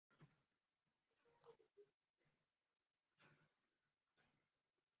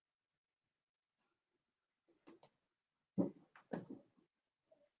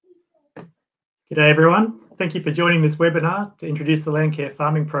G'day everyone. Thank you for joining this webinar to introduce the Landcare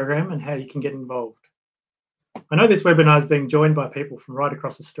Farming Program and how you can get involved. I know this webinar is being joined by people from right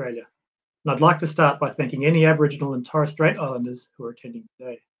across Australia, and I'd like to start by thanking any Aboriginal and Torres Strait Islanders who are attending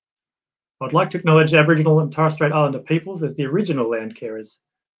today. I'd like to acknowledge Aboriginal and Torres Strait Islander peoples as the original land carers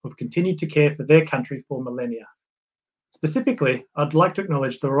who have continued to care for their country for millennia. Specifically, I'd like to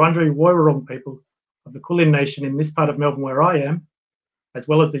acknowledge the Wurundjeri Woiwurrung people of the Kulin Nation in this part of Melbourne where I am, as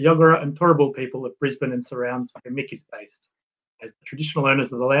well as the Yagara and Turrbal people of Brisbane and surrounds where Mick is based, as the traditional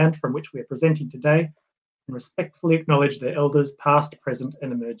owners of the land from which we are presenting today, and respectfully acknowledge their elders past, present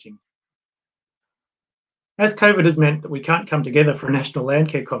and emerging. As COVID has meant that we can't come together for a National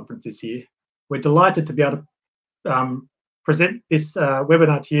Landcare Conference this year, we're delighted to be able to present this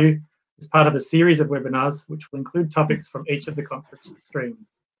webinar to you as part of a series of webinars which will include topics from each of the conference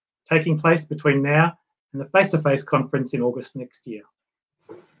streams, taking place between now and the face-to-face conference in August next year.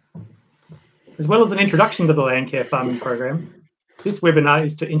 As well as an introduction to the Landcare Farming Program, this webinar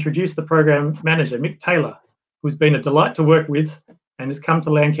is to introduce the Program Manager, Mick Taylor, who's been a delight to work with and has come to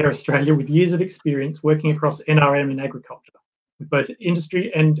Landcare Australia with years of experience working across NRM in agriculture, with both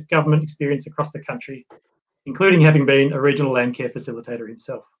industry and government experience across the country, including having been a regional landcare facilitator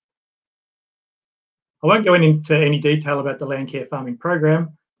himself. I won't go into any detail about the Landcare Farming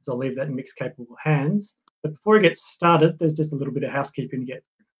Program, as I'll leave that in Mick's capable hands, but before he gets started, there's just a little bit of housekeeping to get through.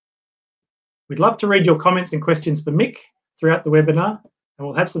 We'd love to read your comments and questions for Mick throughout the webinar, and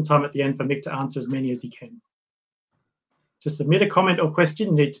we'll have some time at the end for Mick to answer as many as he can. To submit a comment or question,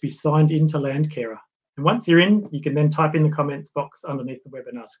 you need to be signed into Landcarer. And once you're in, you can then type in the comments box underneath the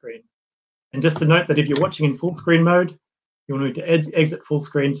webinar screen. And just to note that if you're watching in full screen mode, you'll need to exit full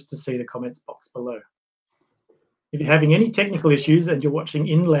screen to see the comments box below. If you're having any technical issues and you're watching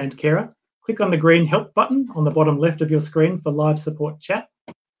in Landcarer, click on the green help button on the bottom left of your screen for live support chat.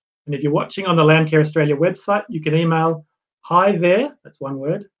 And if you're watching on the Landcare Australia website, you can email hi there, that's one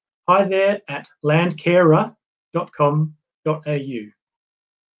word, hi there @landcarer.com.au.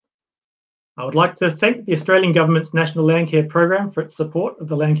 I would like to thank the Australian Government's National Landcare Program for its support of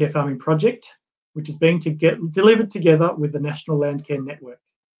the Landcare Farming Project, which is being delivered together with the National Landcare Network.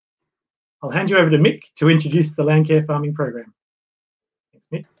 I'll hand you over to Mick to introduce the Landcare Farming Program. Thanks,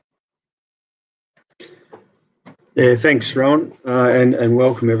 Mick. Yeah, thanks, Ron, and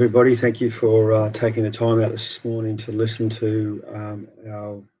welcome everybody. Thank you for taking the time out this morning to listen to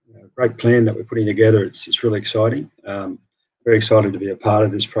our great plan that we're putting together. It's really exciting. Very excited to be a part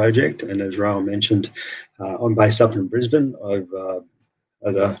of this project. And as Rowan mentioned, I'm based up in Brisbane. I've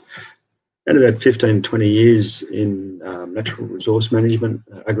had about 15, 20 years in natural resource management,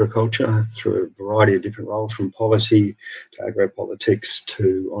 agriculture, through a variety of different roles, from policy to agro-politics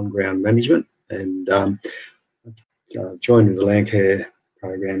to on-ground management. And joined with the Landcare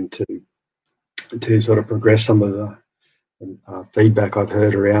program to sort of progress some of the feedback I've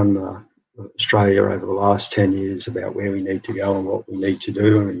heard around Australia over the last 10 years about where we need to go and what we need to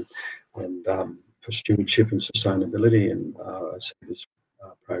do, and for stewardship and sustainability. And I see this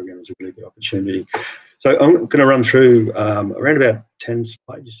program as a really good opportunity. So I'm going to run through around about 10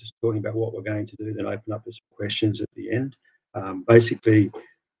 slides, just talking about what we're going to do, then open up to some questions at the end. Basically,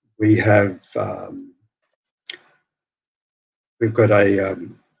 we have we've got a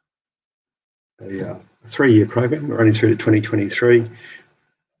 3-year program. We're running through to 2023.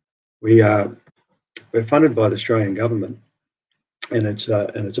 We're funded by the Australian Government, and it's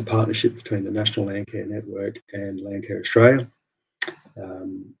a partnership between the National Landcare Network and Landcare Australia.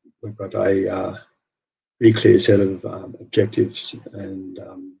 We've got a pretty clear set of objectives and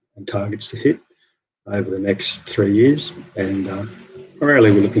targets to hit over the next 3 years, and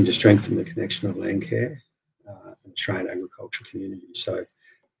primarily we're looking to strengthen the connection of Landcare and Australian agriculture community. So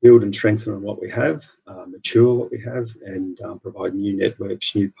build and strengthen on what we have, mature what we have, and provide new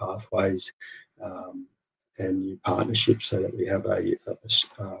networks, new pathways, and new partnerships, so that we have a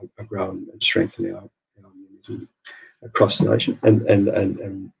growing and strengthen our unity across the nation,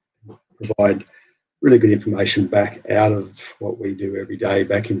 and provide really good information back out of what we do every day,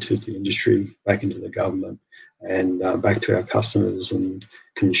 back into the industry, back into the government, and back to our customers and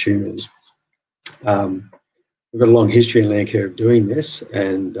consumers. We've got a long history in Landcare of doing this,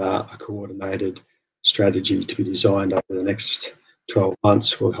 and a coordinated strategy to be designed over the next 12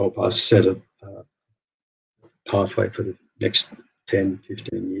 months will help us set a pathway for the next 10,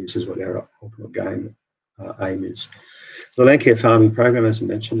 15 years, is what our ultimate aim is. The Landcare Farming Program, as I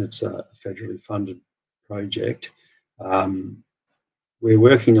mentioned, it's a federally funded project. We're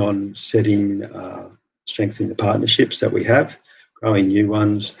working on strengthening the partnerships that we have, growing new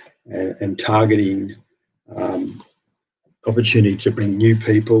ones, and targeting opportunity to bring new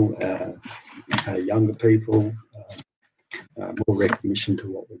people younger people, more recognition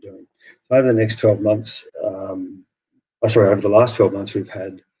to what we're doing. So over the next 12 months, over the last 12 months, we've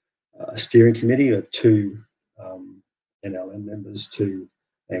had a steering committee of 2 NLN members, 2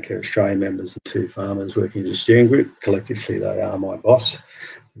 Landcare Australia members, and 2 farmers working as a steering group. Collectively, they are my boss.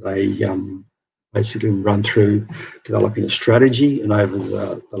 They basically run through developing a strategy, and over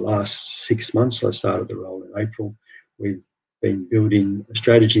the last 6 months, I started the role in April, we've been building a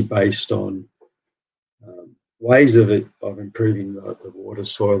strategy based on ways of improving the water,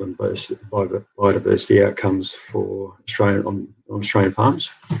 soil and biodiversity outcomes for on Australian farms,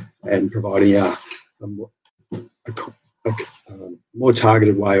 and providing a more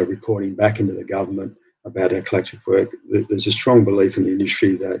targeted way of reporting back into the government about our collective work. There's a strong belief in the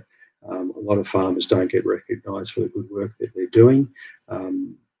industry that a lot of farmers don't get recognised for the good work that they're doing,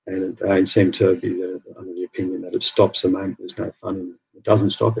 and they seem to be under the opinion that it stops the moment there's no funding. It doesn't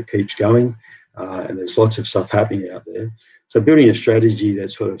stop, it keeps going, and there's lots of stuff happening out there. So building a strategy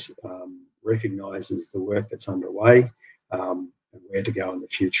that sort of recognises the work that's underway and where to go in the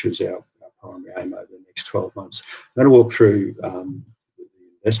future is our primary aim over the next 12 months. I'm going to walk through the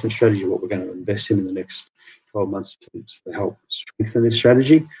investment strategy, what we're going to invest in the next 12 months to help strengthen this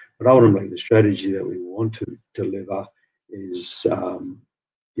strategy. But ultimately, the strategy that we want to deliver is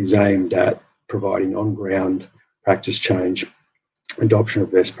aimed at providing on-ground practice change, adoption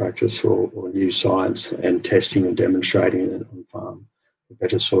of best practice or new science, and testing and demonstrating it on farm for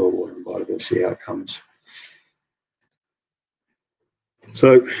better soil, water and biodiversity outcomes.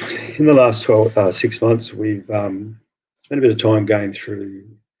 So in the last 6 months, we've spent a bit of time going through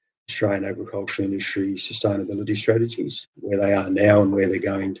Australian agricultural industry sustainability strategies, where they are now and where they're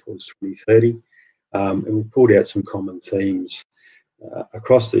going towards 2030. And we've pulled out some common themes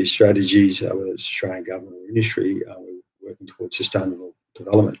across these strategies, whether it's Australian government or industry. We're working towards sustainable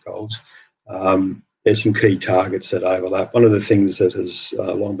development goals. There's some key targets that overlap. One of the things that has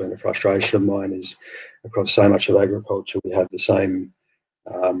long been a frustration of mine is across so much of agriculture, we have the same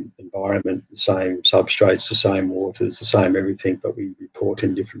environment, the same substrates, the same waters, the same everything, but we report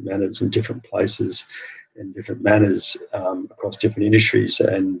in different manners in different places, in different manners across different industries,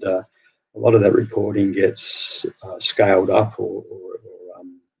 and a lot of that reporting gets scaled up or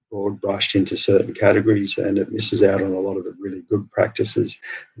broad brushed into certain categories, and it misses out on a lot of the really good practices,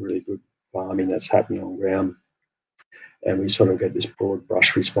 really good farming that's happening on ground, and we sort of get this broad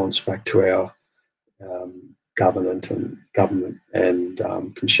brush response back to our government and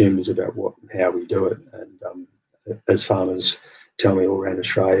consumers about what and how we do it. And as farmers tell me all around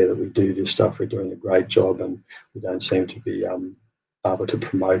Australia that we do this stuff, we're doing a great job, and we don't seem to be able to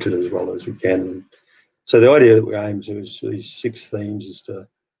promote it as well as we can. And so the idea that we aim to is these 6 themes is to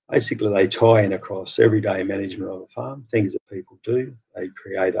basically they tie in across everyday management of a farm, things that people do. They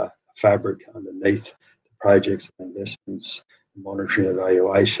create a fabric underneath the projects and investments, monitoring,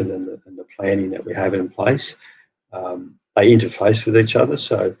 evaluation, and the planning that we have in place. They interface with each other.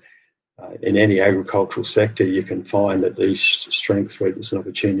 So in any agricultural sector, you can find that these strengths, weaknesses, and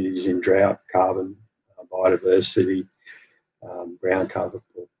opportunities in drought, carbon, biodiversity, ground cover,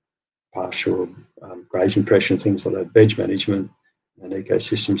 pastoral, grazing pressure, and things like that, veg management, and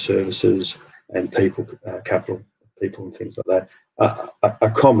ecosystem services, and people, capital, people, and things like that,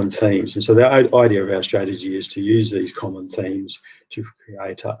 are common themes. And so the idea of our strategy is to use these common themes to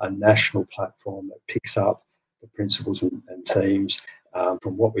create a national platform that picks up the principles and themes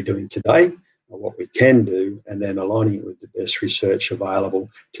from what we're doing today, or what we can do, and then aligning it with the best research available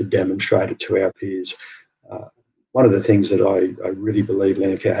to demonstrate it to our peers. One of the things that I really believe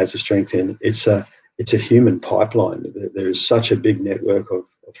Landcare has a strength in, it's a human pipeline. There is such a big network of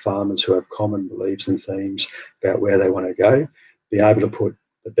farmers who have common beliefs and themes about where they want to go. Being able to put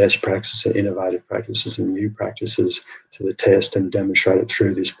the best practices and innovative practices and new practices to the test and demonstrate it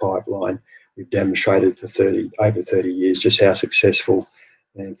through this pipeline. We've demonstrated for over 30 years just how successful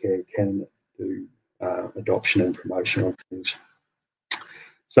Landcare can do adoption and promotion of things.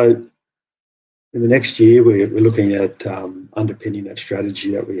 So in the next year, we're looking at underpinning that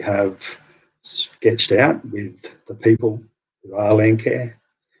strategy that we have sketched out with the people who are Landcare,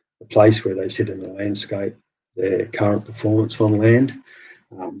 the place where they sit in the landscape, their current performance on land,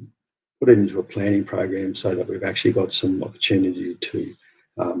 put it into a planning program so that we've actually got some opportunity to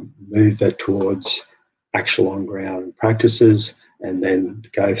move that towards actual on-ground practices, and then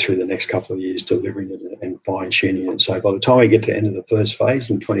go through the next couple of years delivering it and fine-tuning it. So by the time we get to the end of the first phase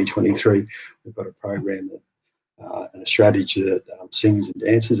in 2023, we've got a program that, and a strategy that sings and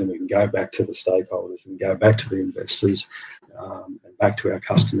dances, and we can go back to the stakeholders, we can go back to the investors, and back to our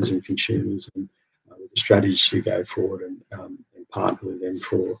customers and consumers, and with a strategy to go forward and partner with them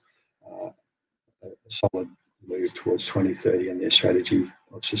for solid move towards 2030 and their strategy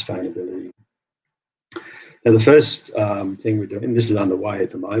of sustainability. Now, the first thing we're doing, this is underway at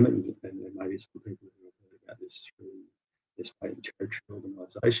the moment, and there may be some people who have heard about this through the state and territory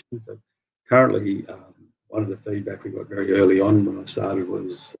organisation, but currently one of the feedback we got very early on when I started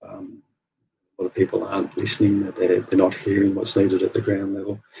was a lot of people aren't listening, that they're not hearing what's needed at the ground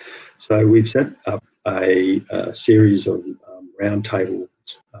level. So we've set up a series of roundtables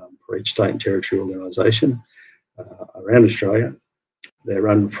for each state and territory organisation around Australia. They're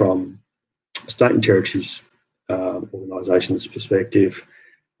run from state and territories organisations' perspective,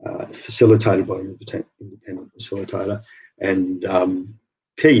 facilitated by an independent facilitator, and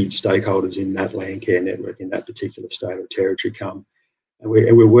key stakeholders in that Landcare network in that particular state or territory come. And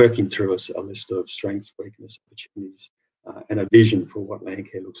we're working through a list of strengths, weaknesses, opportunities, and a vision for what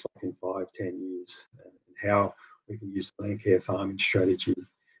Landcare looks like in 5-10 years, and how we can use the Landcare farming strategy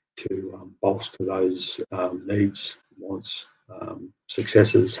to bolster those needs, wants,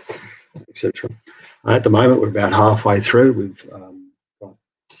 successes, etc. At the moment, we're about halfway through. We've got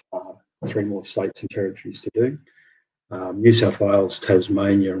 3 more states and territories to do. New South Wales,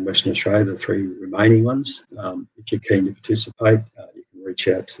 Tasmania and Western Australia, the 3 remaining ones. If you're keen to participate, you can reach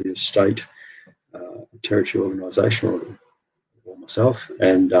out to the state territory organisation or myself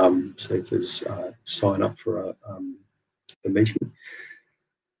and see if there's sign up for a meeting.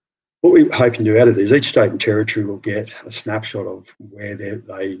 What we're hoping to do out of these, each state and territory will get a snapshot of where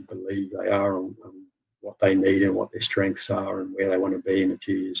they believe they are and what they need and what their strengths are and where they want to be in a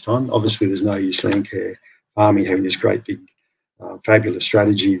few years' time. Obviously, there's no use Landcare Farming having this great big fabulous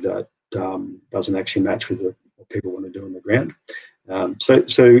strategy that doesn't actually match with what people want to do on the ground.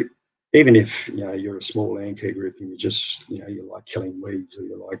 So even if you're a small Landcare group and you like killing weeds or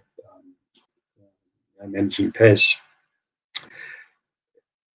you like managing pests,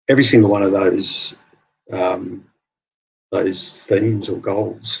 every single one of those themes or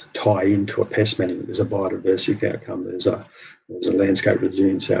goals tie into a pest management. There's a biodiversity outcome. There's a landscape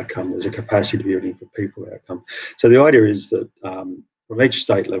resilience outcome. There's a capacity building for people outcome. So the idea is that from each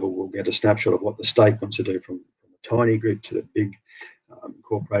state level, we'll get a snapshot of what the state wants to do from a tiny group to the big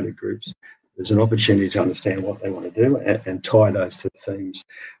incorporated groups. There's an opportunity to understand what they want to do and tie those to the themes.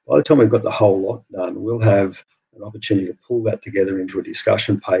 By the time we've got the whole lot done, we'll have an opportunity to pull that together into a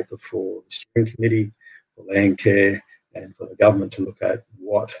discussion paper for the steering committee, for Landcare, and for the government to look at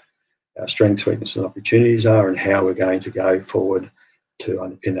what our strengths, weaknesses and opportunities are and how we're going to go forward to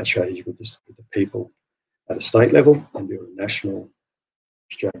underpin that strategy with the people at a state level and build a national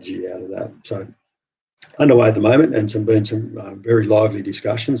strategy out of that. So underway at the moment, and some very lively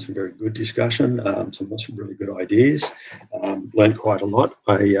discussions, some very good discussion, some really good ideas. Learned quite a lot.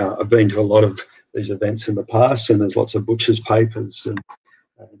 I've been to a lot of these events in the past, and there's lots of butchers' papers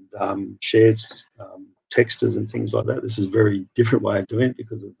and shares, texters and things like that. This is a very different way of doing it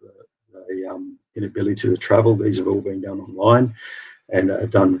because of the inability to travel. These have all been done online and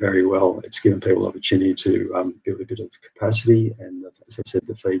have done very well. It's given people opportunity to build a bit of capacity, and as I said,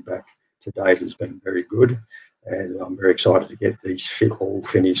 the feedback to date has been very good, and I'm very excited to get these all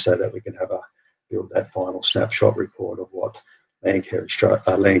finished so that we can build that final snapshot report of what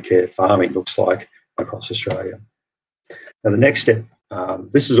Landcare farming looks like across Australia. Now the next step,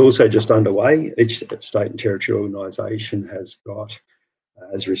 this is also just underway. Each state and territory organisation has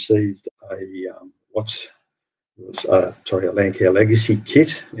received a Landcare Legacy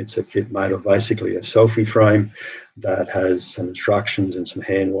kit. It's a kit made of basically a selfie frame that has some instructions and some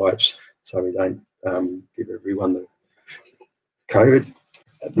hand wipes, so we don't give everyone the COVID.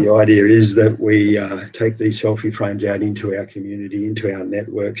 The idea is that we take these selfie frames out into our community, into our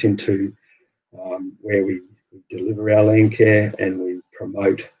networks, into where we deliver our Landcare and we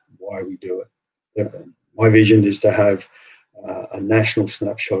promote why we do it. My vision is to have a national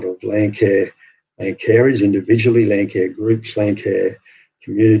snapshot of Landcarers individually, Landcare groups, Landcare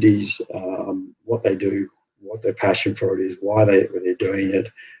communities, what they do, what their passion for it is, why they're doing it,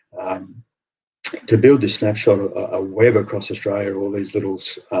 to build this snapshot, a web across Australia, all these little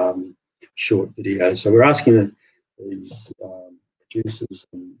short videos. So we're asking these producers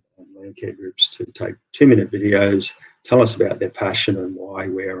and Landcare groups to take 2-minute videos, tell us about their passion and why,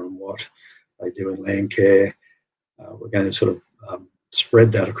 where and what they do in Landcare. We're going to sort of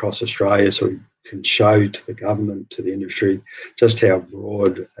spread that across Australia so we can show to the government, to the industry, just how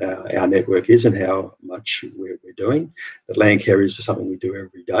broad our network is and how much we're doing. That Landcare is something we do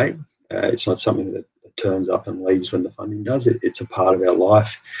every day. It's not something that turns up and leaves when the funding does. It's a part of our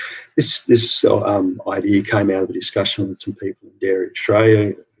life. This idea came out of a discussion with some people in Dairy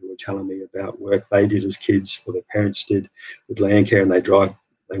Australia who were telling me about work they did as kids, or their parents did with Landcare, and they drive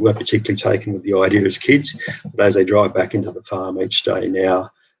they weren't particularly taken with the idea as kids, but as they drive back into the farm each day now,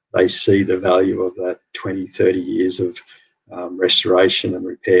 they see the value of that 20, 30 years of restoration and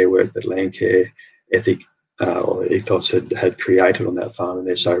repair work that Landcare ethic or ethos had created on that farm, and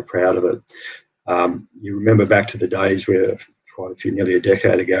they're so proud of it. You remember back to the days where quite a few, nearly a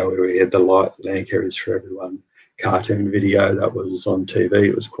decade ago, where we had the Landcare is for Everyone cartoon video that was on TV.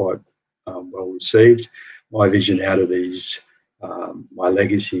 It was quite well received. My vision out of these, my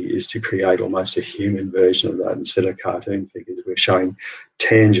legacy, is to create almost a human version of that. Instead of cartoon figures, we're showing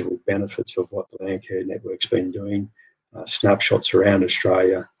tangible benefits of what the Landcare Network's been doing, snapshots around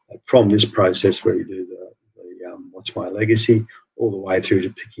Australia from this process where we do the What's My Legacy, all the way through to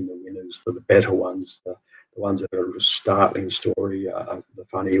picking the winners for the better ones, the ones that are a startling story, the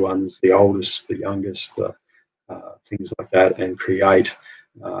funny ones, the oldest, the youngest, things like that, and create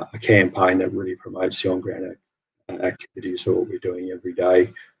a campaign that really promotes the on-ground activities of what we're doing every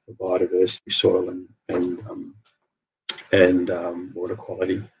day for biodiversity, soil and water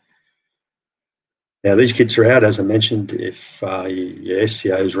quality. Now, these kits are out, as I mentioned. If your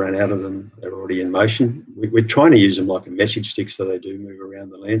SCOs run out of them, they're already in motion. We're trying to use them like a message stick so they do move around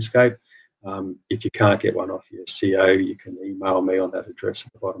the landscape. If you can't get one off your CO, you can email me on that address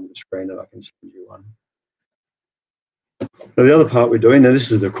at the bottom of the screen and I can send you one. So the other part we're doing, now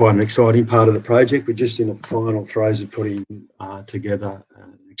this is quite an exciting part of the project, we're just in the final throes of putting together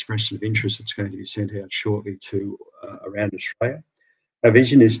an expression of interest that's going to be sent out shortly to around Australia. Our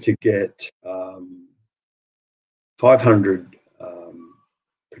vision is to get 500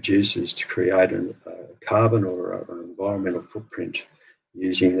 producers to create a carbon or an environmental footprint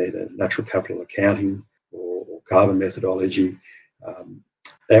using either natural capital accounting or carbon methodology.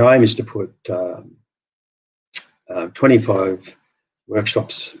 Our aim is to put 25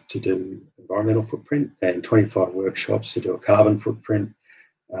 workshops to do environmental footprint and 25 workshops to do a carbon footprint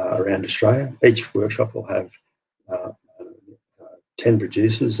around Australia. Each workshop will have 10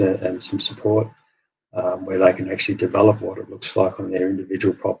 producers and some support where they can actually develop what it looks like on their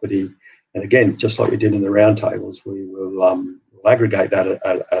individual property. And again, just like we did in the roundtables, we will we'll aggregate that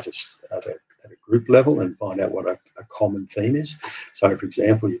at a group level and find out what a common theme is. So, for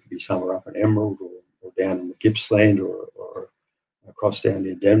example, you could be somewhere up in Emerald or down in the Gippsland or across down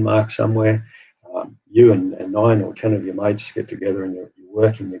in Denmark somewhere. You and 9 or 10 of your mates get together and you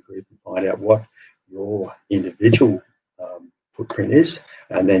work in your group and find out what your individual footprint is,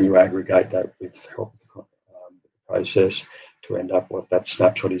 and then you aggregate that with help of the process to end up what that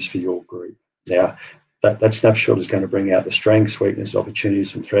snapshot is for your group. Now, that snapshot is going to bring out the strengths, weaknesses,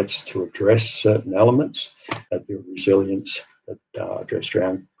 opportunities and threats to address certain elements that build resilience, that address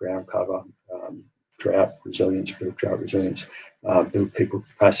ground cover, drought resilience, build drought resilience, build people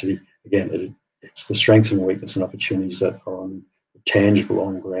capacity. Again, it's the strengths and weaknesses and opportunities that are on tangible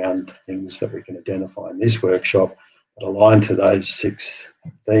on-ground things that we can identify in this workshop that align to those 6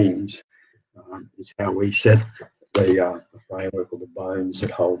 themes. Is how we set the framework or the bones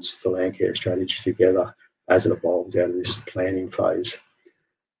that holds the Landcare strategy together as it evolves out of this planning phase.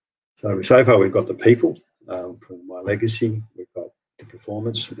 So far we've got the people from my legacy, we've got the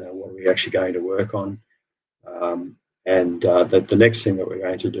performance, what are we actually going to work on, and the next thing that we're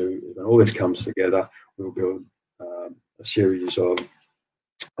going to do, when all this comes together, we'll build a series of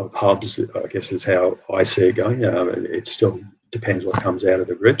hubs, I guess is how I see it going. It still depends what comes out of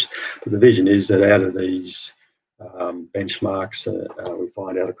the groups, but the vision is that out of these benchmarks, we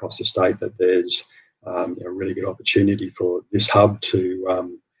find out across the state that there's a really good opportunity for this hub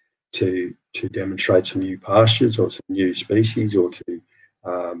to demonstrate some new pastures or some new species, or to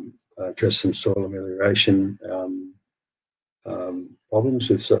address some soil amelioration problems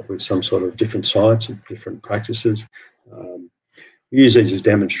with some sort of different science and different practices. We use these as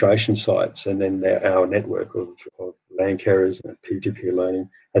demonstration sites, and then our network of land carriers and peer-to-peer learning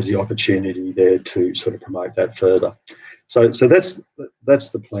has the opportunity there to sort of promote that further. So that's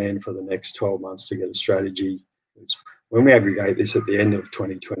the plan for the next 12 months to get a strategy. When we aggregate this at the end of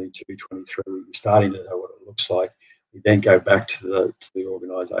 2022, 23, we're starting to know what it looks like. We then go back to the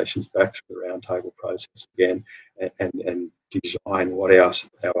organisations, back through the roundtable process again, and design what our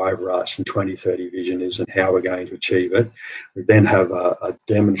overarching 2030 vision is and how we're going to achieve it. We then have a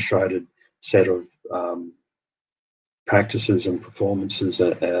demonstrated set of practices and performances,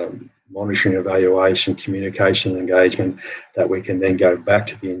 monitoring, evaluation, communication, engagement, that we can then go back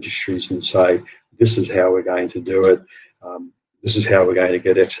to the industries and say, this is how we're going to do it. This is how we're going to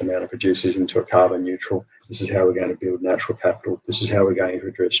get X amount of producers into a carbon neutral. This is how we're going to build natural capital. This is how we're going to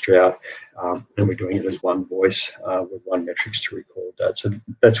address drought. And we're doing it as one voice with one metrics to record that. So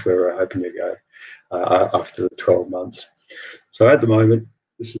that's where we're hoping to go after the 12 months. So at the moment,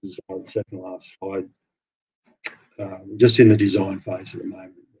 this is the second last slide. We're just in the design phase at the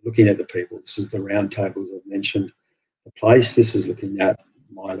moment. We're looking at the people. This is the round tables I've mentioned. The place. This is looking at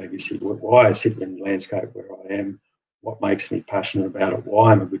my legacy, why I sit in the landscape where I am, what makes me passionate about it,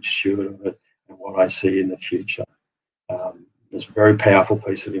 why I'm a good steward of it, and what I see in the future. It's a very powerful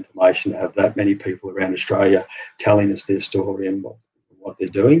piece of information to have that many people around Australia telling us their story and what they're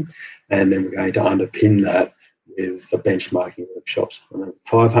doing. And then we're going to underpin that with the benchmarking workshops.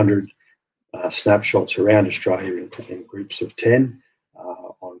 500 snapshots around Australia in groups of 10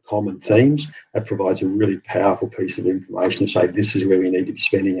 on common themes. That provides a really powerful piece of information to say this is where we need to be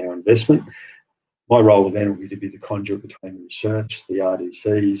spending our investment. My role then will be to be the conduit between the research, the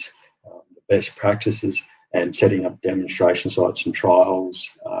RDCs, the best practices, and setting up demonstration sites and trials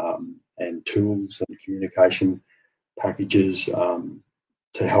and tools and communication packages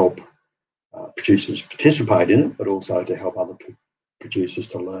to help producers participate in it, but also to help other producers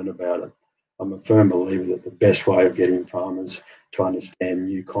to learn about it. I'm a firm believer that the best way of getting farmers to understand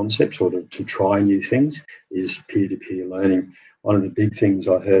new concepts or to try new things is peer-to-peer learning. One of the big things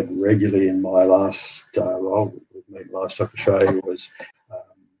I heard regularly in my last role with Mick Livestock Australia was,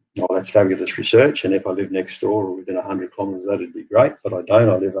 oh, that's fabulous research, and if I live next door or within 100 kilometres, that'd be great, but I don't.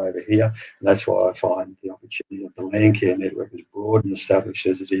 I live over here, and that's why I find the opportunity that the Landcare Network is broad and established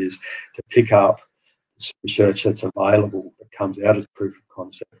as it is to pick up research that's available that comes out as proof of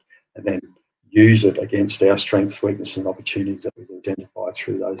concept and then use it against our strengths, weaknesses and opportunities that we've identified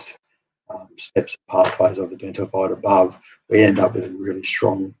through those steps and pathways I've identified above. We end up with a really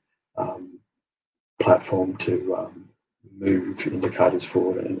strong platform to move indicators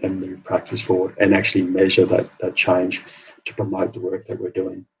forward and move practice forward and actually measure that change to promote the work that we're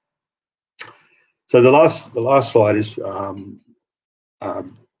doing. So the last slide is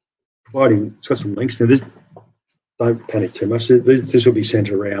providing, it's got some links now. Don't panic too much. This will be sent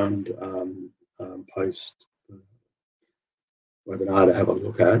around post webinar to have a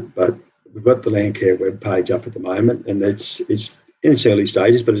look at, but we've got the Landcare webpage up at the moment, and it's in its early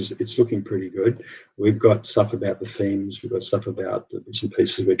stages, but it's looking pretty good. We've got stuff about the themes, we've got stuff about the bits and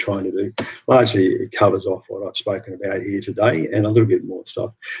pieces we're trying to do. Largely, it covers off what I've spoken about here today and a little bit more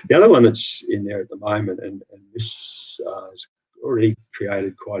stuff. The other one that's in there at the moment, and this has already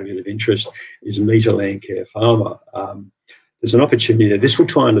created quite a bit of interest, is Meet a Landcare Farmer. There's an opportunity there. This will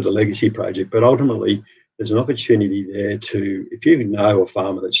tie into the legacy project, but ultimately there's an opportunity there to, if you know a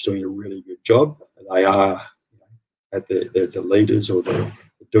farmer that's doing a really good job, they are at the leaders or they're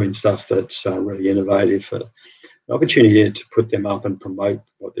doing stuff that's really innovative, an opportunity to put them up and promote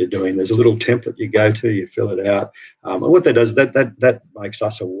what they're doing. There's a little template you go to, you fill it out, and what that does, that makes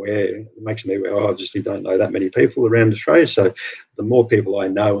us aware. It makes me aware, I obviously don't know that many people around Australia, so the more people I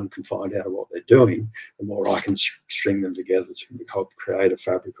know and can find out what they're doing, the more I can string them together to help create a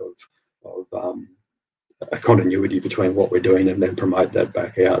fabric of a continuity between what we're doing and then promote that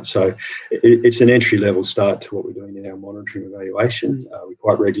back out. So it's an entry-level start to what we're doing in our monitoring evaluation. We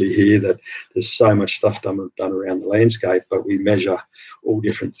quite regularly hear that there's so much stuff done around the landscape, but we measure all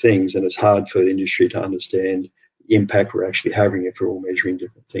different things, and it's hard for the industry to understand the impact we're actually having if we're all measuring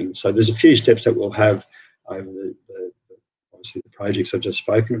different things. So there's a few steps that we'll have over obviously the projects I've just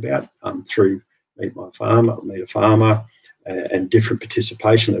spoken about through Meet a Farmer, and different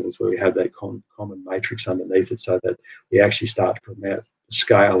participation levels where we have that common matrix underneath it, so that we actually start to promote the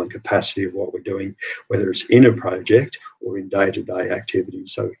scale and capacity of what we're doing, whether it's in a project or in day-to-day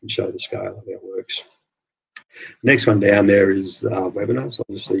activities, so we can show the scale of our works. Next one down there is webinars.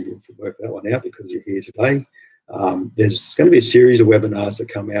 Obviously, you can work that one out because you're here today. There's going to be a series of webinars that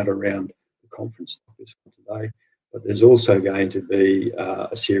come out around the conference like this one today, but there's also going to be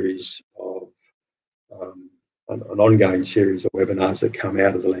a series of an ongoing series of webinars that come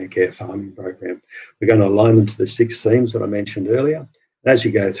out of the Landcare Farming Program. We're going to align them to the 6 themes that I mentioned earlier. As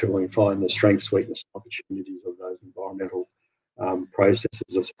you go through and find the strengths, weaknesses, opportunities of those environmental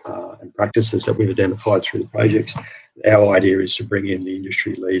processes and practices that we've identified through the projects, our idea is to bring in the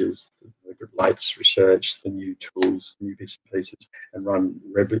industry leaders, the latest research, the new tools, new bits and pieces, and run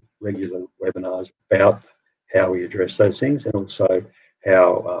regular webinars about how we address those things, and also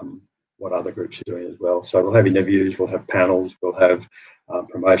how what other groups are doing as well. So we'll have interviews, we'll have panels, we'll have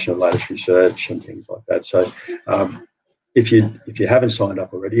promotion of latest research and things like that. So if you haven't signed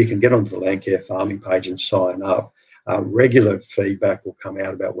up already, you can get onto the Landcare Farming page and sign up. Regular feedback will come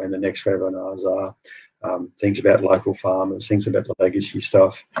out about when the next webinars are, things about local farmers, things about the legacy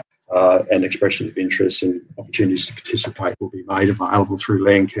stuff, and expressions of interest and opportunities to participate will be made available through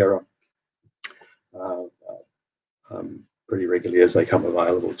Landcare pretty regularly as they come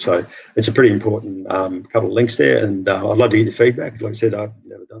available. So it's a pretty important couple of links there, and I'd love to get your feedback. Like I said, I've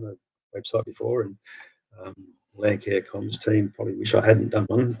never done a website before, and Landcare comms team probably wish I hadn't done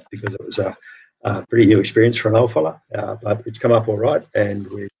one because it was a pretty new experience for an old fella, but it's come up all right, and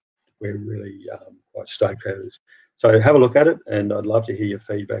we're really quite stoked about it. So have a look at it, and I'd love to hear your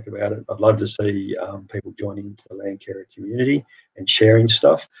feedback about it. I'd love to see people joining into the Landcare community and sharing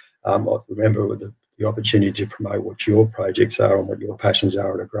stuff. I remember with the opportunity to promote what your projects are and what your passions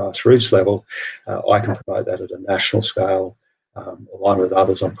are at a grassroots level. I can promote that at a national scale, along with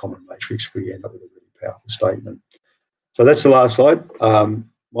others on Common Matrix. We end up with a really powerful statement. So that's the last slide.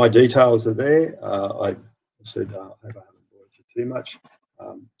 My details are there. I said I hope I haven't bored you too much.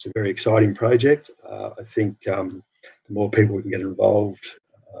 It's a very exciting project. I think the more people we can get involved,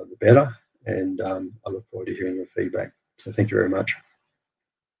 the better. And I look forward to hearing your feedback. So thank you very much.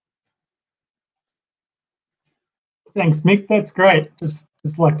 Thanks, Mick. That's great. Just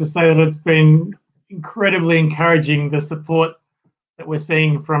like to say that it's been incredibly encouraging, the support that we're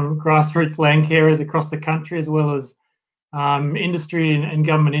seeing from grassroots land carers across the country, as well as industry and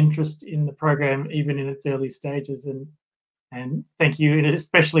government interest in the program, even in its early stages. And thank you,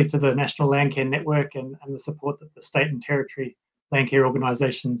 especially to the National Landcare Network and the support that the state and territory landcare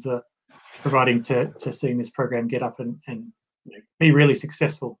organisations are providing to seeing this program get up and be really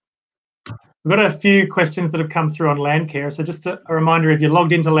successful. We've got a few questions that have come through on Landcare. So just a reminder, if you're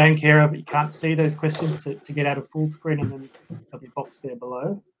logged into Landcare but you can't see those questions, to get out of full screen, and then there'll be a box there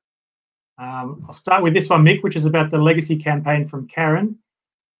below. I'll start with this one, Mick, which is about the legacy campaign from Karen.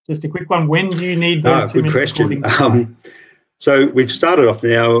 Just a quick one. When do you need those 2 minute recordings? So we've started off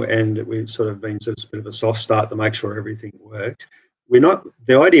now, and we've sort of been a bit of a soft start to make sure everything worked.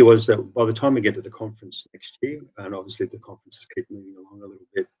 The idea was that by the time we get to the conference next year, and obviously the conferences keep moving along a little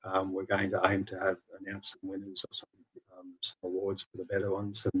bit, we're going to aim to announce some winners or some awards for the better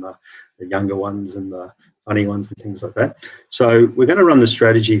ones and the younger ones and the funny ones and things like that. So we're going to run the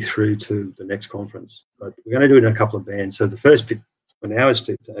strategy through to the next conference, but we're going to do it in a couple of bands. So the first bit for now is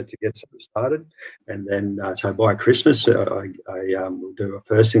to get something started, and then so by Christmas we'll do a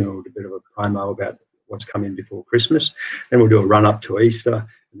first thing, we'll do a bit of a promo about what's coming before Christmas, then we'll do a run up to Easter,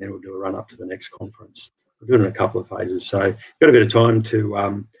 and then we'll do a run up to the next conference. We'll do it in a couple of phases, so you've got a bit of time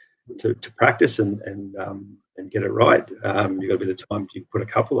to practice and get it right. You've got a bit of time to put a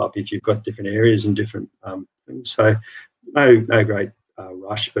couple up if you've got different areas and different things. So no great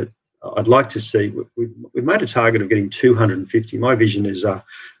rush, but I'd like to see, we've made a target of getting 250. My vision is a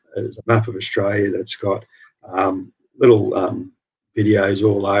map of Australia that's got little videos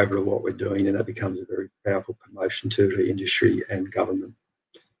all over of what we're doing, and that becomes a very powerful promotion to the industry and government.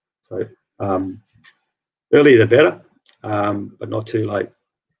 So earlier the better, but not too late.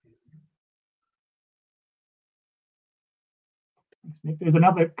 Thanks, Mick. There's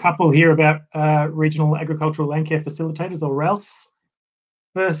another couple here about regional agricultural landcare facilitators, or RALFs.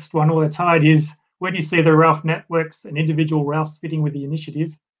 First one, all they're tied, is where do you see the RALF networks and individual RALFs fitting with the initiative?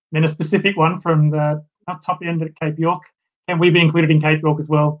 And then a specific one from the top end at Cape York. Can we be included in Cape York as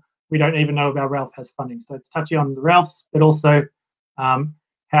well? We don't even know if our RALF has funding. So it's touchy on the RALFs, but also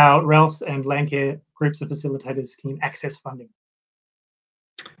how RALFs and Landcare groups of facilitators can access funding.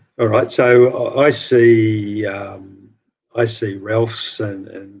 All right, so I see RALFs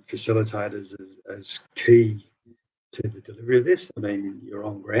and facilitators as key to the delivery of this. I mean, you're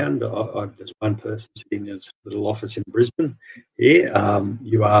on ground. There's one person sitting in this little office in Brisbane here.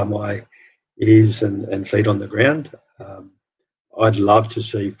 You are my ears and feet on the ground. I'd love to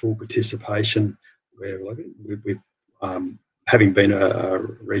see full participation where, having been a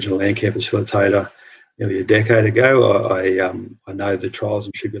regional landcare facilitator nearly a decade ago, I know the trials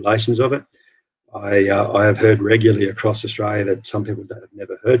and tribulations of it. I have heard regularly across Australia that some people have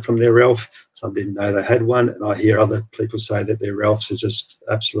never heard from their RALF, some didn't know they had one, and I hear other people say that their RALFs are just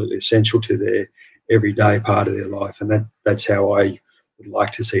absolutely essential to their everyday part of their life, and that's how I would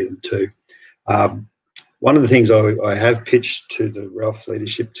like to see them too. One of the things I have pitched to the RALF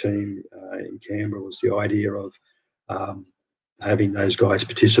leadership team in Canberra was the idea of having those guys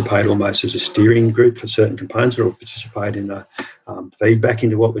participate almost as a steering group for certain components, or participate in a feedback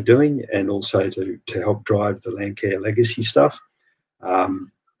into what we're doing, and also to help drive the Landcare legacy stuff.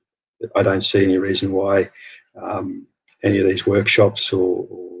 I don't see any reason why any of these workshops or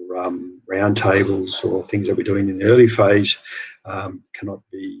roundtables or things that we're doing in the early phase cannot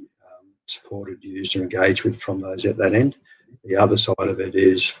be supported, used, or engaged with from those at that end. The other side of it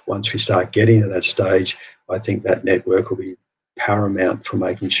is, once we start getting to that stage, I think that network will be paramount for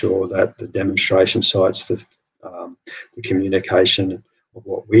making sure that the demonstration sites, the communication, of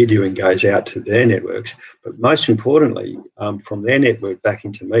what we're doing goes out to their networks. But most importantly, from their network back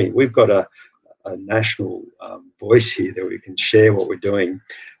into me, we've got a national voice here that we can share what we're doing.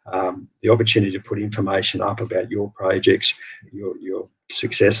 The opportunity to put information up about your projects, your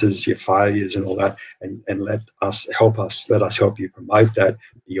successes, your failures, and all that, and let us help you promote that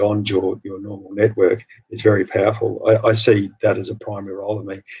beyond your normal network is very powerful. I see that as a primary role of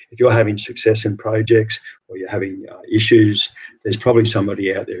me. If you're having success in projects or you're having issues, there's probably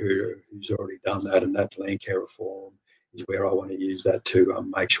somebody out there who's already done that, and that Landcare reform is where I want to use that to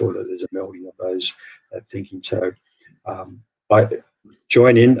make sure that there's a melding of that thinking. So I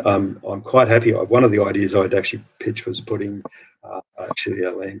join in. I'm quite happy. One of the ideas I'd actually pitched was putting actually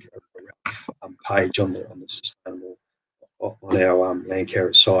a Landcare page on the sustainable on our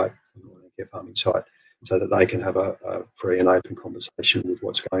Landcare site, Landcare Farming site, so that they can have a free and open conversation with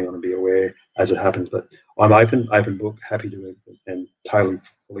what's going on and be aware as it happens. But I'm open book, happy to and totally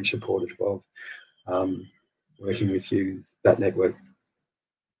fully supportive of working with you, that network.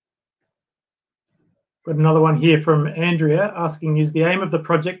 Got another one here from Andrea asking, is the aim of the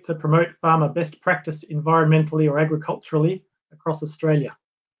project to promote farmer best practice environmentally or agriculturally across Australia?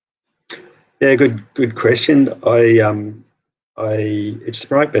 Yeah, good question. It's to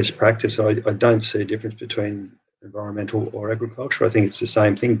promote best practice. I don't see a difference between environmental or agriculture. I think it's the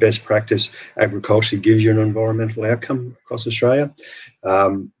same thing. Best practice agriculturally gives you an environmental outcome across Australia.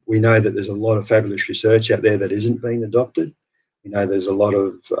 We know that there's a lot of fabulous research out there that isn't being adopted. We know there's a lot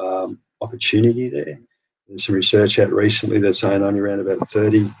of opportunity there. There's some research out recently that's saying only around about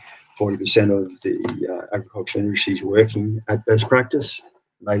 40% of the agricultural industry is working at best practice,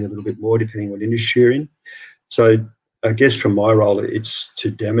 maybe a little bit more depending on what industry you're in. So I guess from my role, it's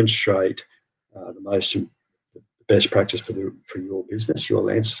to demonstrate the best practice for your business, your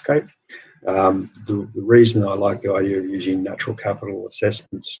landscape. The reason I like the idea of using natural capital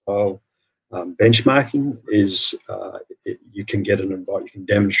assessment style benchmarking is you can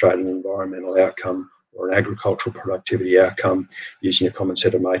demonstrate an environmental outcome or an agricultural productivity outcome using a common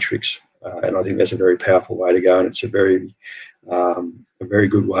set of matrix, and I think that's a very powerful way to go, and it's a very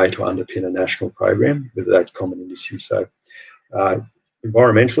good way to underpin a national program with that common indices. So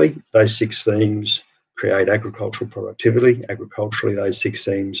environmentally, those 6 themes create agricultural productivity. Agriculturally, those 6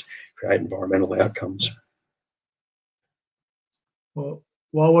 themes create environmental outcomes. Well,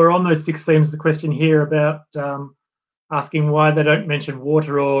 while we're on those 6 themes, the question here about asking why they don't mention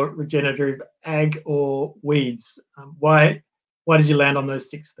water or regenerative ag or weeds. Why did you land on those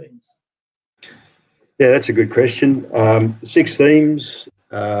 6 themes? Yeah, that's a good question. 6 themes,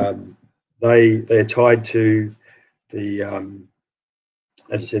 they're tied to the,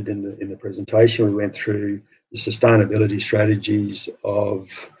 as I said in the presentation, we went through the sustainability strategies of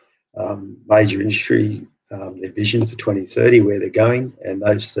major industry, their vision for 2030, where they're going, and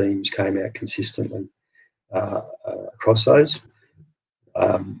those themes came out consistently across those.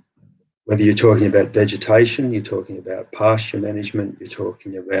 Whether you're talking about vegetation, you're talking about pasture management, you're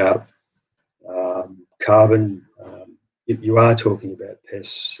talking about carbon, you are talking about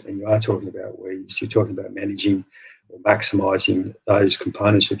pests, and you are talking about weeds. You're talking about managing or maximising those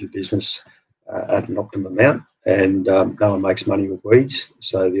components of your business at an optimum amount. And no one makes money with weeds,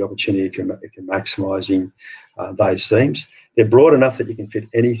 so the opportunity if you're maximising those themes, they're broad enough that you can fit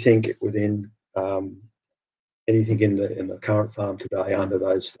anything within anything in the current farm today under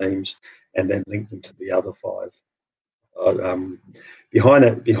those themes, and then link them to the other 5. Behind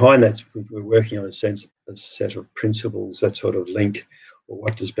that, we're working on a set of principles that sort of link, well,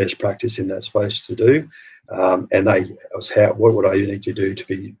 what does best practice in that supposed to do, and what would I need to do to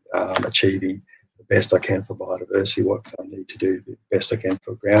be achieving the best I can for biodiversity, what I need to do the best I can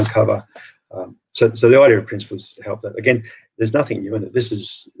for ground cover. So the idea of principles is to help that. Again, there's nothing new in it. This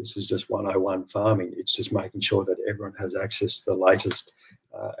is just 101 farming. It's just making sure that everyone has access to the latest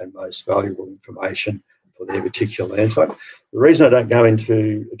and most valuable information for their particular landscape. The reason I don't go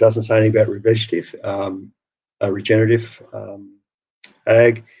into, it doesn't say anything about regenerative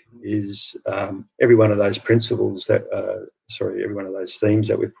ag is every one of those principles every one of those themes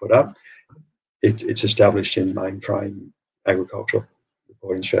that we've put up, it's established in mainframe agricultural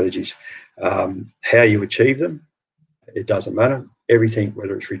reporting strategies. How you achieve them, it doesn't matter. Everything,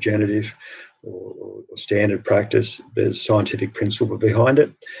 whether it's regenerative or standard practice, there's scientific principle behind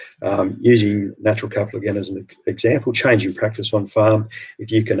it. Using natural capital again as an example, changing practice on farm,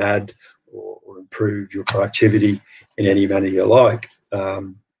 if you can add or improve your productivity in any manner you like,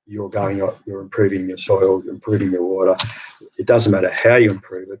 you're improving your soil, you're improving your water. It doesn't matter how you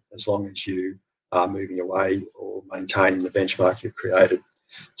improve it, as long as you are moving away or maintaining the benchmark you've created.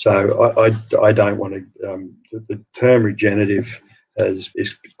 So I don't want to, the term regenerative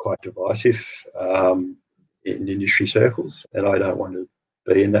is quite divisive in industry circles, and I don't want to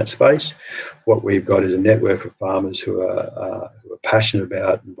be in that space. What we've got is a network of farmers who are passionate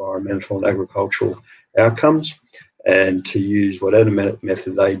about environmental and agricultural outcomes, and to use whatever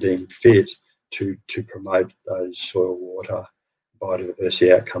method they deem fit to promote those soil, water,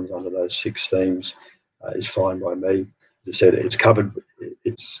 biodiversity outcomes under those 6 themes is fine by me. As I said, it's covered.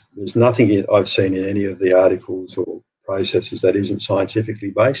 There's nothing I've seen in any of the articles or processes that isn't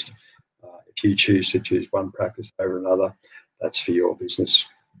scientifically based. If you choose to choose one practice over another, that's for your business.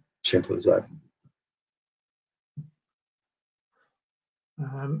 Simple as that.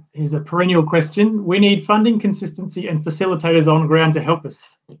 Here's a perennial question. We need funding, consistency and facilitators on ground to help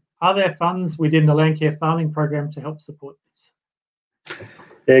us. Are there funds within the Landcare Farming Program to help support this?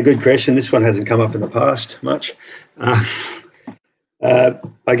 Yeah, good question. This one hasn't come up in the past much. I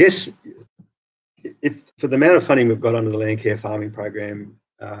guess if for the amount of funding we've got under the Landcare Farming Program,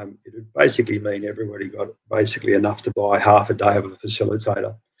 it would basically mean everybody got basically enough to buy half a day of a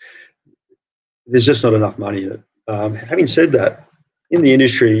facilitator. There's just not enough money in it. Having said that, in the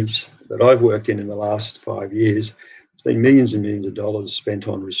industries that I've worked in the last 5 years, it's been millions and millions of dollars spent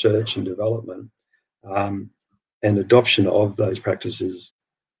on research and development, and adoption of those practices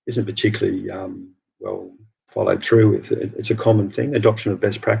isn't particularly well followed through with. It's a common thing. Adoption of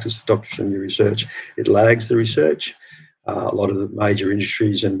best practice, adoption of your research, it lags the research. A lot of the major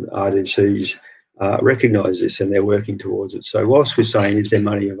industries and RDCs recognise this, and they're working towards it. So whilst we're saying, is there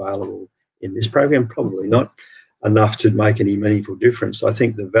money available in this program? Probably not enough to make any meaningful difference. I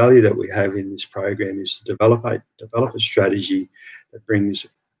think the value that we have in this program is to develop a strategy that brings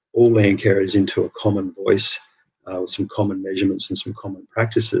all landcarers into a common voice with some common measurements and some common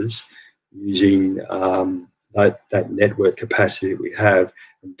practices, using that network capacity that we have,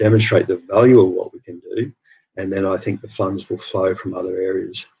 and demonstrate the value of what we can do. And then I think the funds will flow from other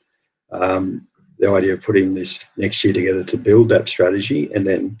areas. The idea of putting this next year together to build that strategy and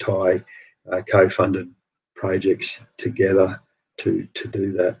then tie co-funded projects together to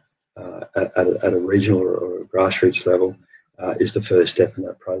do that at a regional or a grassroots level is the first step in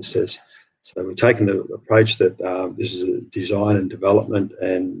that process. So we're taking the approach that this is a design and development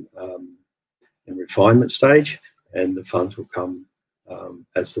and refinement stage, and the funds will come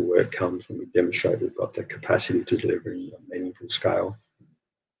as the work comes, and we demonstrate we've got the capacity to deliver in a meaningful scale.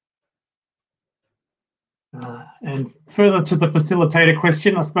 And further to the facilitator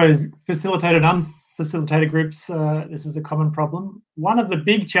question, I suppose facilitated and unfacilitated groups, this is a common problem. One of the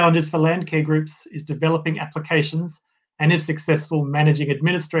big challenges for Landcare groups is developing applications and, if successful, managing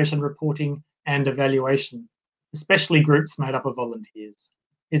administration, reporting and evaluation, especially groups made up of volunteers.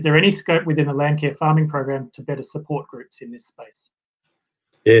 Is there any scope within the Landcare Farming Program to better support groups in this space?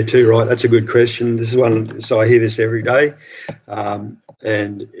 Yeah, too right. That's a good question. This is one, so I hear this every day,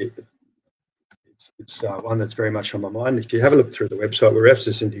 and it's one that's very much on my mind. If you have a look through the website, we're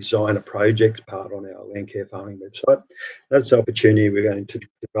actually in design a project part on our Landcare Farming website. That's the opportunity. We're going to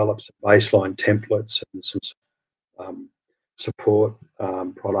develop some baseline templates and some support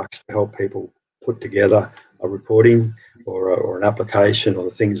products to help people put together a reporting or an application or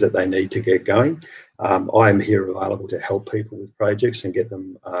the things that they need to get going. I am here available to help people with projects and get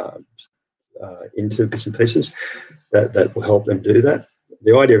them into bits and pieces that will help them do that.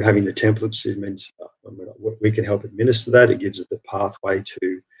 The idea of having the templates, it means we can help administer that. It gives us the pathway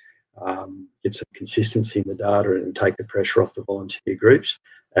to get some consistency in the data and take the pressure off the volunteer groups.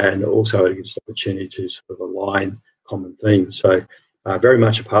 And also it gives the opportunity to sort of align common themes. So very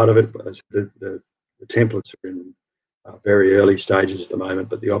much a part of it. The templates are in very early stages at the moment,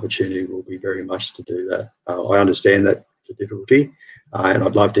 but the opportunity will be very much to do that. I understand that the difficulty, and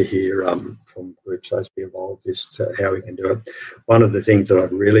I'd love to hear from groups as we evolve this to how we can do it. One of the things that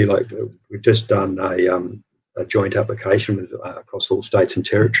I'd really like to, we've just done a joint application with across all states and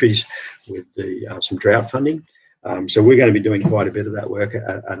territories with some drought funding. So we're going to be doing quite a bit of that work at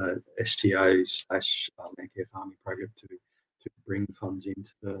a STO/Landcare Farming Program to bring funds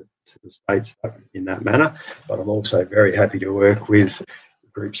into the states in that manner. But I'm also very happy to work with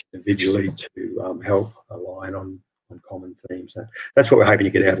groups individually to help align on common themes. That's what we're hoping to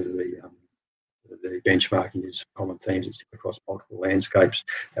get out of the benchmarking, is common themes that sit across multiple landscapes,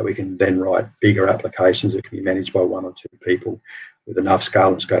 that we can then write bigger applications that can be managed by 1 or 2 people with enough scale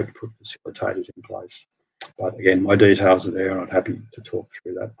and scope to put facilitators in place. But again, my details are there and I'm happy to talk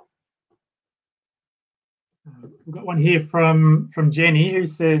through that. We've got one here from Jenny, who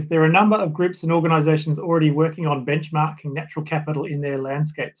says there are a number of groups and organisations already working on benchmarking natural capital in their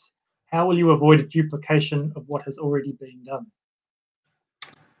landscapes. How will you avoid a duplication of what has already been done?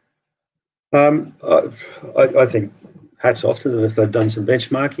 I think hats off to them if they've done some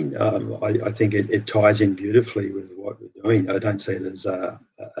benchmarking. I think it ties in beautifully with what we're doing. I don't see it as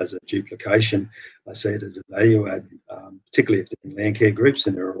a duplication. I see it as a value add, particularly if they're in Landcare groups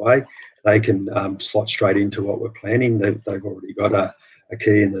and they're away. They can slot straight into what we're planning. They've already got a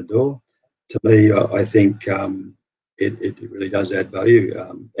key in the door. To me, I think it really does add value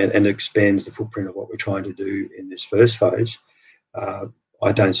and expands the footprint of what we're trying to do in this first phase.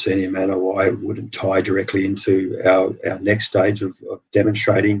 I don't see any manner why it wouldn't tie directly into our next stage of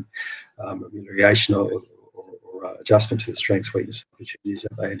demonstrating amelioration or adjustment to the strengths, weaknesses, opportunities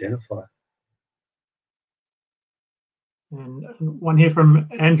that they identify. And one here from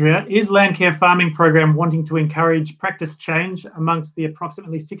Andrea. Is Landcare Farming Program wanting to encourage practice change amongst the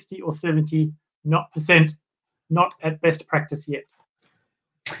approximately 60 or 70% not at best practice yet?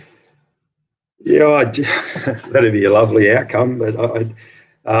 Yeah, that'd be a lovely outcome. But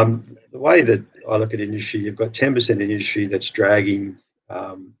the way that I look at industry, you've got 10% industry that's dragging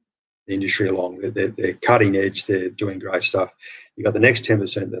the industry along. They're cutting edge. They're doing great stuff. You've got the next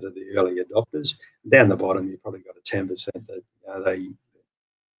 10% that are the early adopters. Down the bottom, you've probably got a 10% that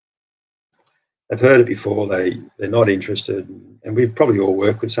they've heard it before. They're not interested, and we've probably all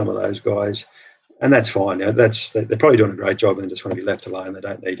worked with some of those guys. And that's fine. They're probably doing a great job and just want to be left alone. They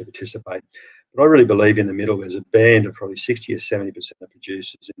don't need to participate. But I really believe in the middle, there's a band of probably 60 or 70% of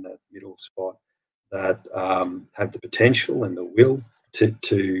producers in that middle spot that have the potential and the will to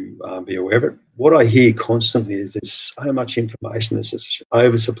be aware of it. What I hear constantly is there's so much information, there's such an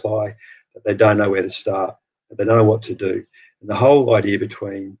oversupply that they don't know where to start, that they don't know what to do. And the whole idea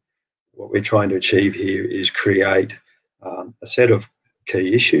between what we're trying to achieve here is create a set of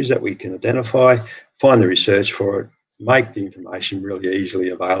key issues that we can identify, find the research for it, make the information really easily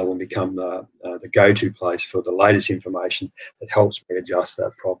available and become the go-to place for the latest information that helps me adjust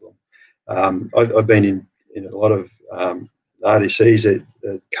that problem. I've been in a lot of RDCs,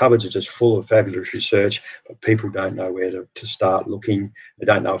 the cupboards are just full of fabulous research, but people don't know where to start looking. They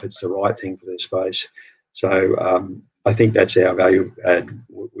don't know if it's the right thing for their space. So I think that's our value add.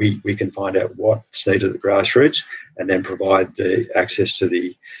 We can find out what's needed at the grassroots and then provide the access to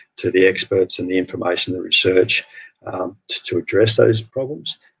the experts and the information, the research to address those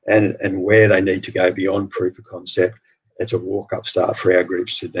problems and where they need to go beyond proof of concept. It's a walk-up start for our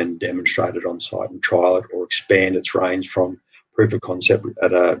groups to then demonstrate it on site and trial it or expand its range from proof of concept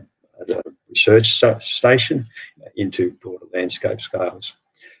at a research station into broader landscape scales.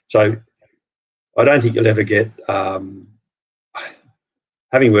 So I don't think you'll ever get,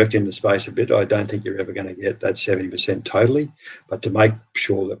 having worked in the space a bit, I don't think you're ever going to get that 70% totally. But to make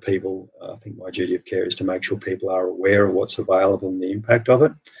sure that people, I think my duty of care is to make sure people are aware of what's available and the impact of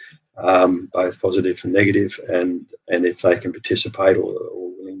it, both positive and negative, and if they can participate or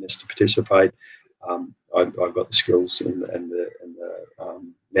willingness to participate, I've got the skills and the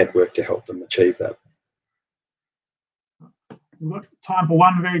network to help them achieve that. We've got time for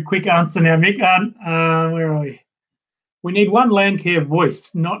one very quick answer now, Mick. Where are we? We need one Landcare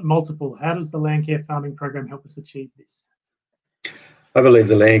voice, not multiple. How does the Landcare Farming Program help us achieve this? I believe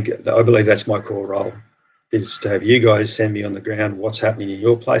that's my core role, is to have you guys send me on the ground what's happening in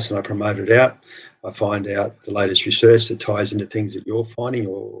your place, and I promote it out. I find out the latest research that ties into things that you're finding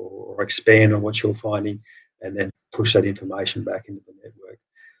or expand on what you're finding, and then push that information back into the network.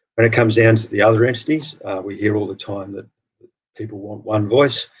 When it comes down to the other entities, we hear all the time that people want one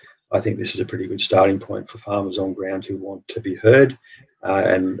voice. I think this is a pretty good starting point for farmers on ground who want to be heard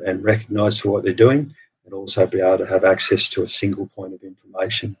and recognised for what they're doing, and also be able to have access to a single point of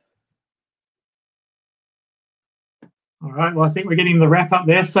information. All right, well, I think we're getting the wrap up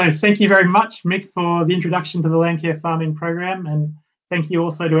there. So thank you very much, Mick, for the introduction to the Landcare Farming Program, and thank you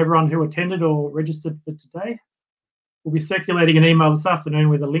also to everyone who attended or registered for today. We'll be circulating an email this afternoon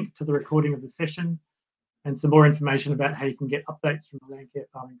with a link to the recording of the session and some more information about how you can get updates from the Landcare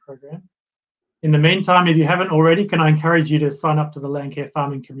Farming Program. In the meantime, if you haven't already, can I encourage you to sign up to the Landcare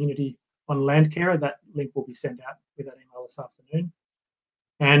Farming community on Landcare? That link will be sent out with that email this afternoon.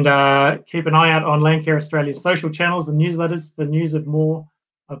 And keep an eye out on Landcare Australia's social channels and newsletters for news of more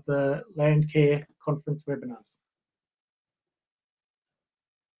of the Landcare conference webinars.